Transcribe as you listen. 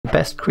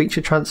best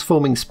creature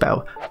transforming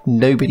spell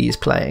nobody is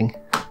playing.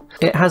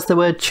 It has the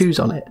word choose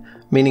on it,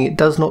 meaning it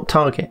does not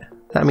target.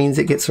 That means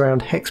it gets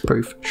around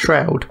Hexproof,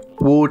 Shroud,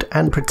 Ward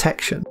and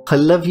Protection. I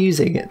love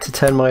using it to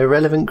turn my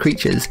irrelevant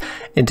creatures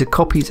into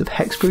copies of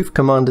Hexproof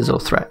commanders or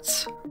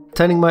threats,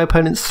 turning my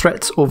opponent's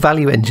threats or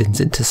value engines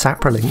into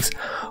saprolings,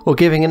 or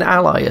giving an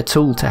ally a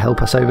tool to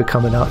help us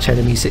overcome an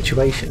archenemy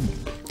situation.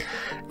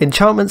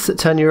 Enchantments that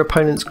turn your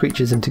opponent's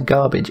creatures into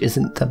garbage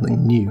isn't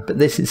something new, but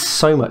this is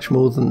so much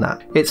more than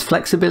that. Its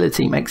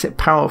flexibility makes it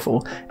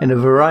powerful in a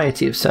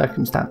variety of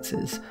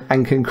circumstances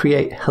and can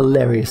create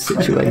hilarious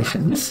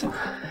situations.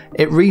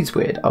 It reads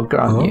weird, I'll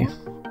grant you.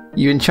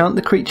 You enchant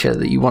the creature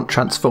that you want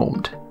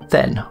transformed.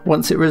 Then,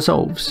 once it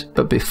resolves,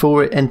 but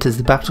before it enters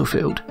the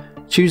battlefield,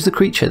 choose the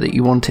creature that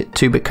you want it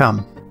to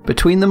become.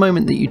 Between the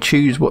moment that you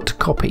choose what to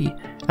copy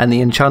and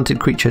the enchanted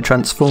creature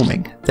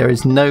transforming, there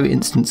is no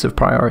instance of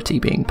priority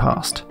being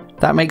passed.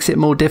 That makes it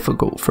more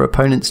difficult for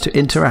opponents to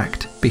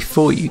interact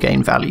before you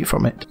gain value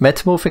from it.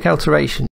 Metamorphic Alteration